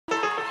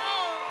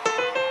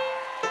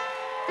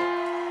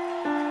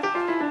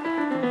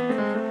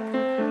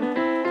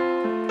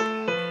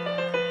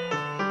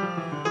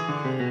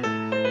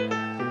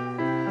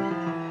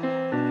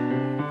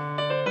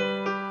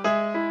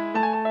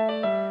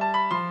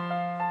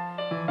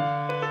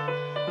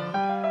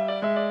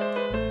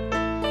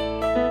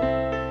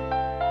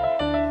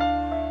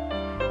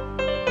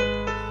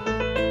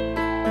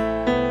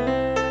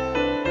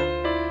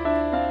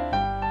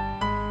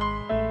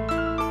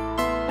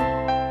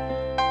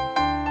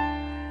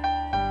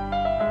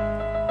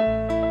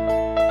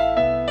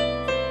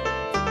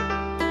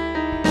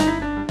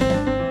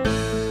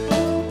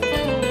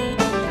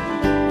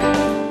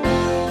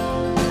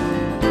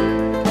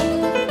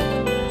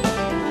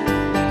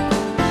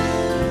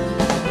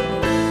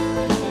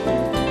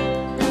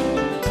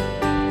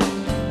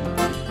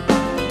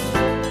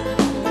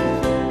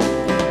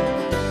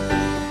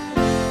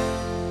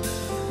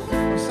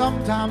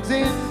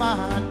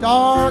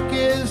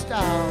darkest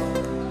hour,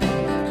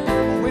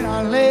 when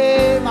I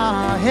lay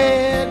my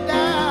head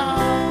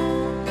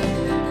down,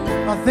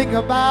 I think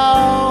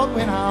about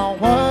when I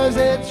was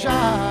a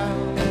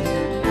child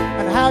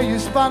and how you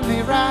spun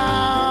me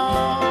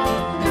round.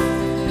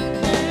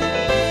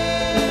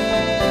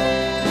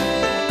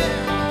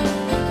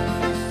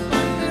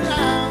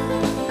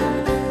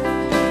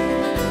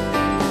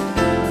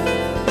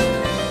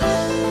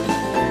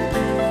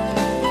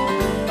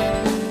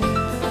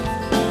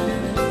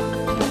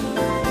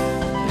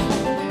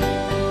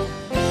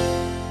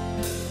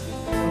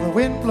 The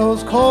wind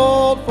blows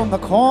cold from the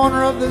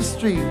corner of the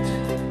street,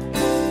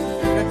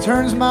 and it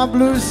turns my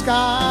blue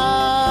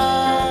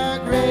sky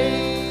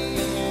gray.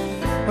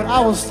 But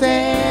I will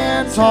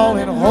stand tall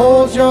and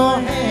hold your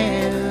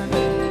hand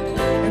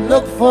and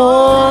look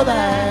for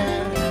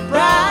that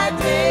bright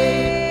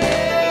day.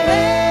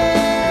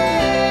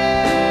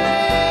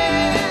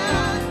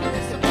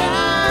 It's a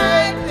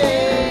bright day.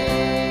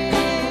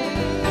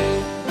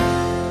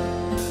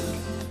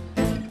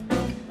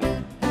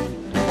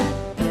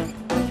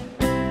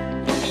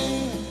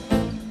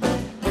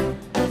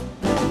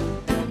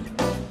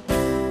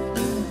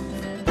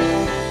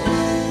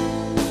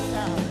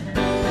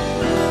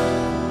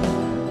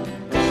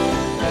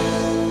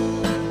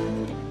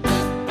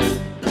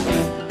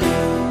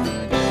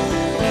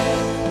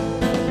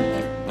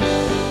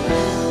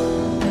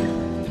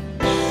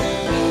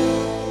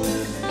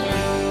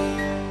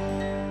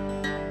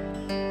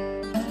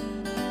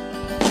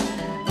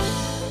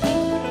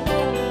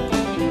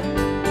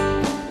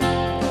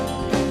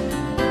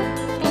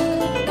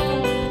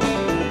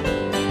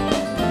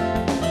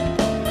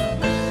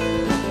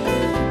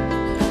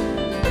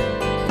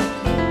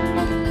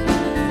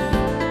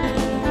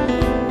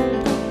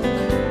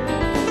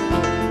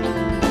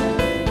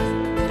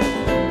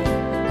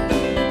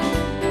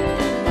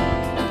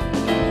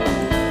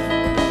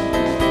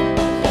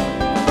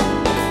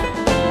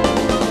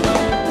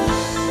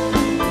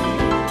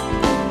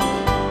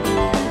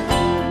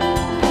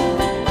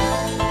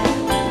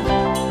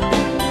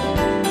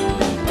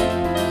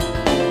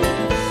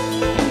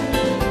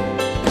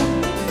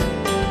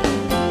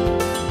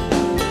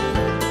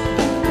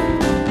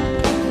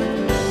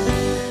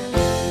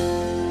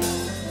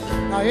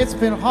 It's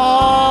been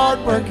hard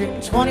working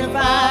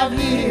 25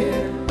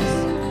 years,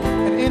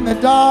 and in the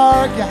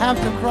dark you have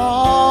to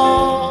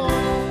crawl.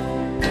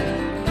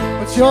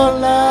 But your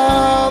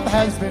love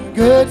has been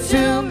good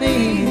to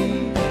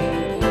me.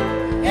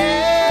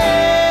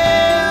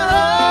 Yeah,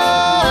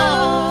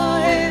 oh,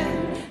 yeah.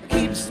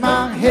 Keeps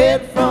my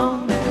head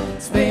from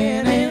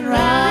spinning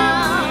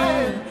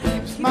round.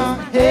 Keeps my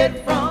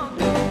head from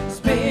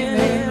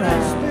spinning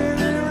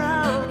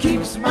round.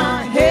 Keeps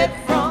my head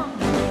from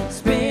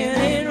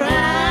spinning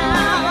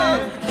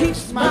round.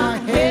 Keeps my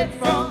head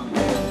from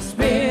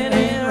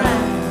spinning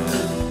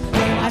round.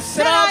 I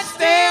said I'd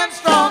stand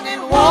strong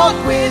and walk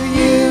with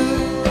you.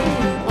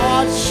 Oh,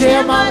 I'd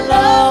share my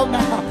love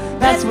now,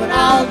 that's what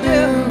I'll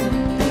do.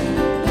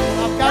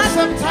 I've got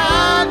some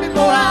time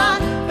before I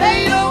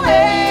fade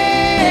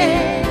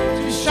away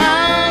to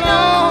shine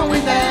on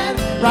with that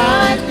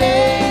bright day.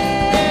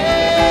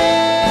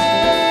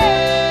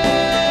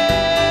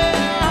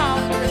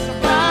 It's a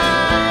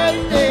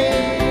bright day.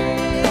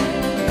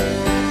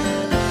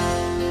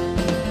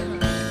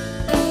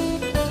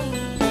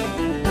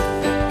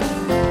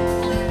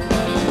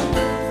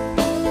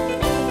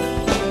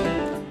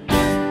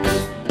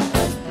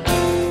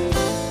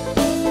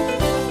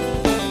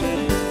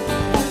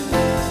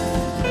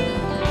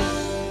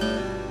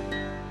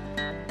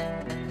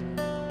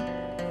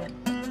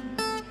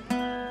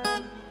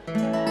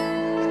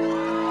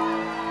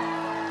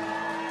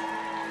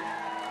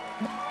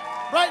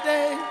 Bright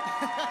day.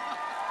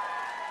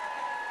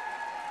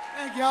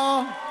 Thank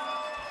y'all.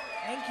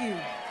 Thank you.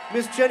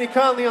 Miss Jenny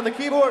Conlee on the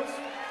keyboards.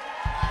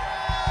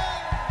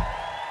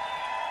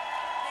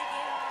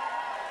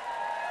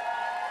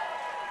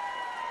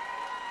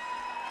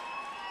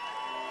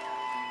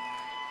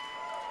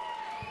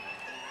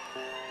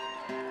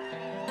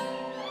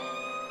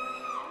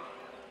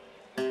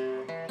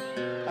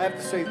 I have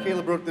to say,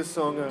 Caleb wrote this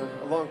song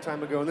a long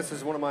time ago, and this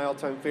is one of my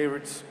all-time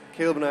favorites.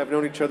 Caleb and I have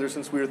known each other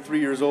since we were 3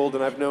 years old,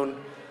 and I've known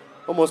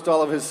almost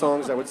all of his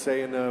songs, I would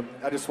say, and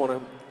I just want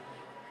to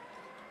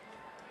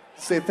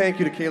say thank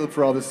you to Caleb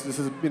for all this. This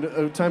has been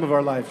a time of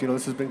our life, you know,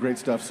 this has been great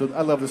stuff. So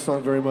I love this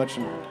song very much.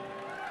 And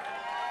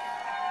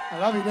I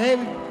love you,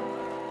 David.